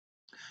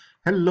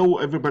Hello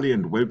everybody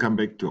and welcome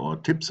back to our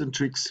tips and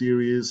tricks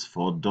series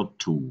for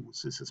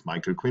dot2. This is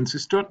Michael Quincy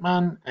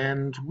Stratman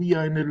and we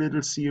are in a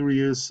little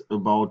series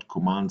about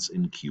commands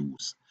in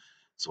queues.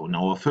 So in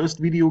our first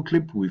video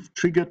clip we've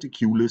triggered a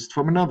queue list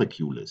from another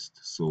queue list.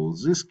 So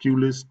this queue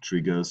list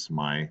triggers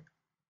my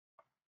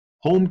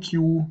home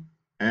queue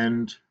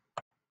and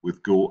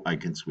with Go I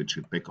can switch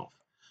it back off.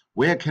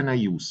 Where can I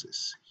use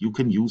this? You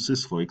can use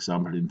this for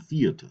example in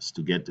theaters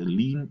to get a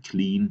lean,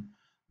 clean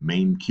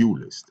main queue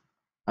list.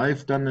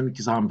 I've done an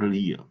example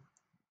here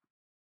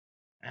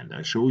and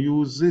I show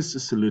you this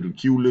is a little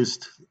queue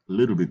list, a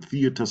little bit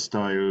theater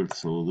style.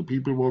 So the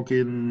people walk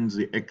in,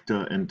 the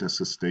actor enters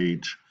the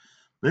stage,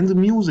 then the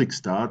music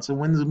starts, and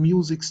when the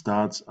music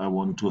starts I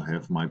want to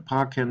have my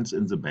park hands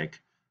in the back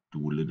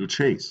do a little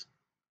chase.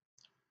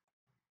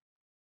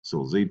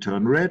 So they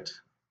turn red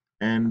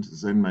and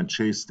then my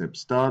chase step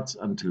starts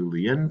until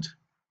the end.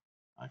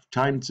 I've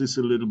timed this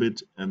a little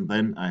bit and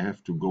then I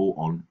have to go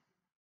on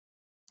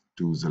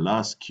to the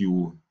last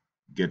queue,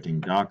 getting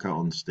darker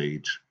on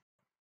stage.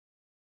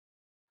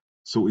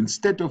 So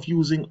instead of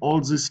using all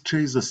these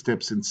chaser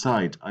steps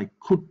inside, I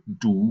could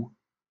do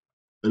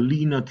a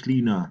leaner,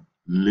 cleaner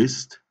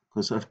list,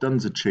 because I've done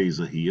the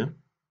chaser here.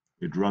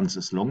 It runs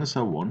as long as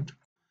I want.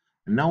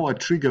 And now I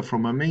trigger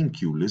from my main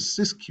queue list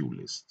this queue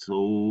list.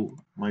 So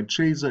my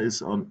chaser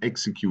is on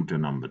executor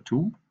number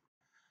 2.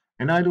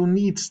 And I don't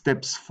need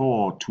steps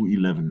 4 to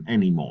 11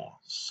 anymore.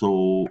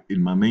 So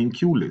in my main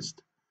queue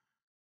list.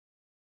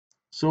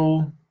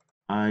 So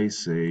I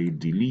say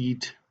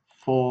delete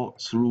 4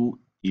 through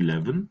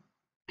 11,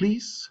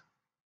 please.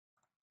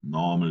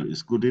 Normal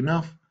is good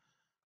enough.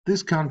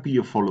 This can't be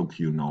a follow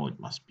queue now, it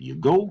must be a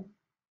go.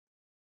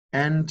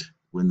 And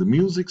when the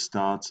music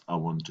starts, I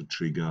want to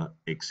trigger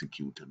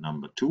executor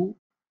number 2.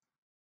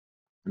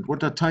 And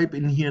what I type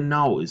in here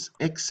now is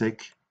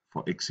exec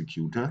for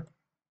executor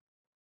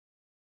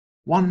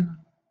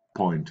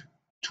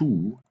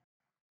 1.2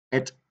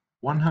 at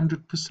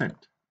 100%.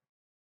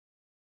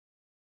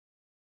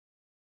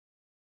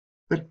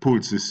 That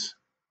pulls this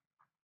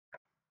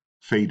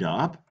fader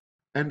up,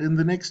 and in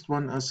the next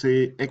one I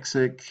say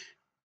exec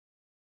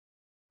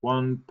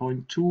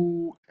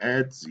 1.2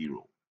 at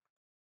 0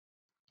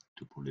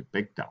 to pull it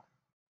back down.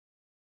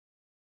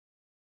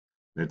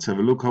 Let's have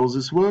a look how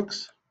this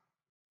works.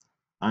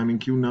 I'm in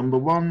queue number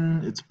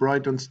 1, it's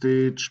bright on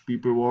stage,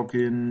 people walk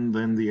in,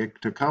 then the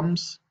actor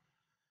comes,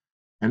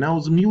 and now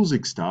the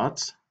music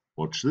starts.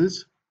 Watch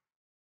this.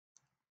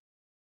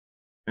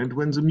 And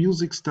when the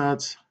music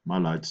starts, my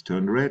lights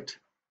turn red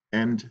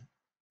and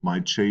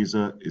my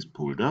chaser is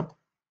pulled up.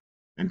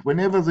 And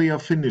whenever they are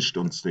finished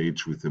on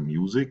stage with the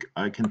music,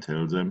 I can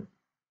tell them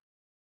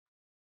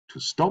to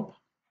stop.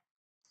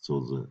 So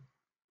the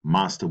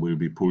master will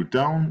be pulled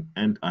down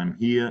and I'm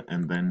here,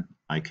 and then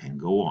I can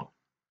go on.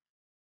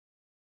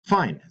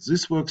 Fine,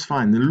 this works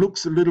fine. It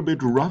looks a little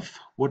bit rough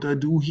what I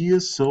do here.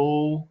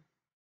 So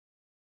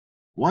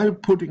while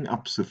putting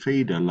up the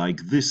fader like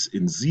this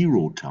in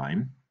 0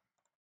 time,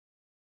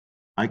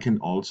 I can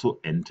also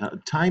enter a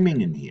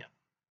timing in here.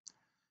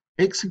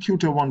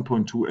 Executor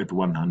 1.2 at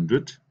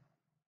 100,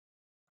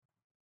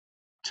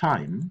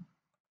 time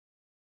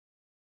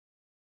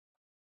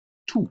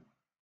 2.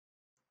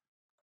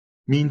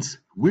 Means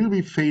will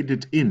be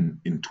faded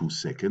in 2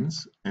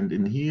 seconds, and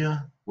in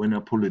here when I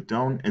pull it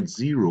down at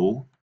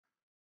 0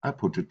 I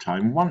put a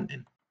time 1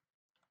 in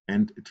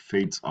and it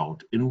fades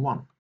out in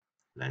 1.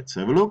 Let's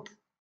have a look.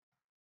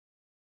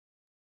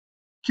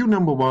 Cue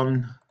number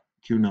 1,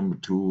 cue number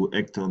 2,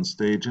 actor on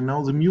stage, and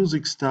now the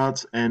music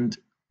starts and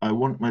I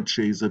want my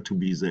chaser to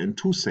be there in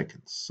 2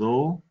 seconds.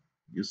 So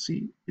you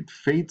see it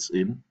fades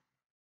in,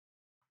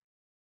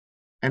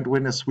 and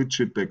when I switch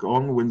it back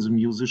on, when the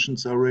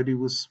musicians are ready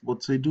with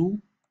what they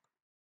do,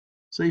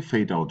 they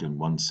fade out in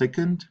 1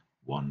 second.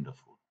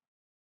 Wonderful.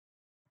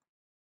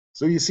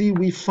 So you see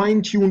we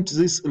fine-tuned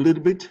this a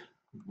little bit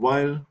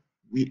while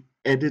we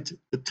added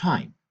a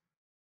time.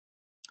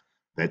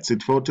 That's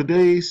it for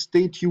today.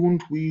 Stay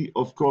tuned. We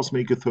of course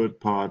make a third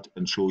part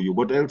and show you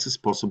what else is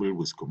possible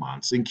with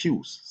commands in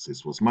queues.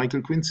 This was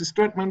Michael Quincy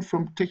Stratman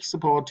from Tech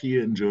Support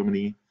here in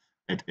Germany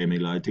at MA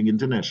Lighting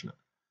International.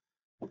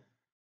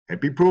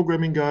 Happy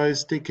programming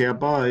guys. Take care.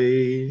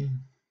 Bye.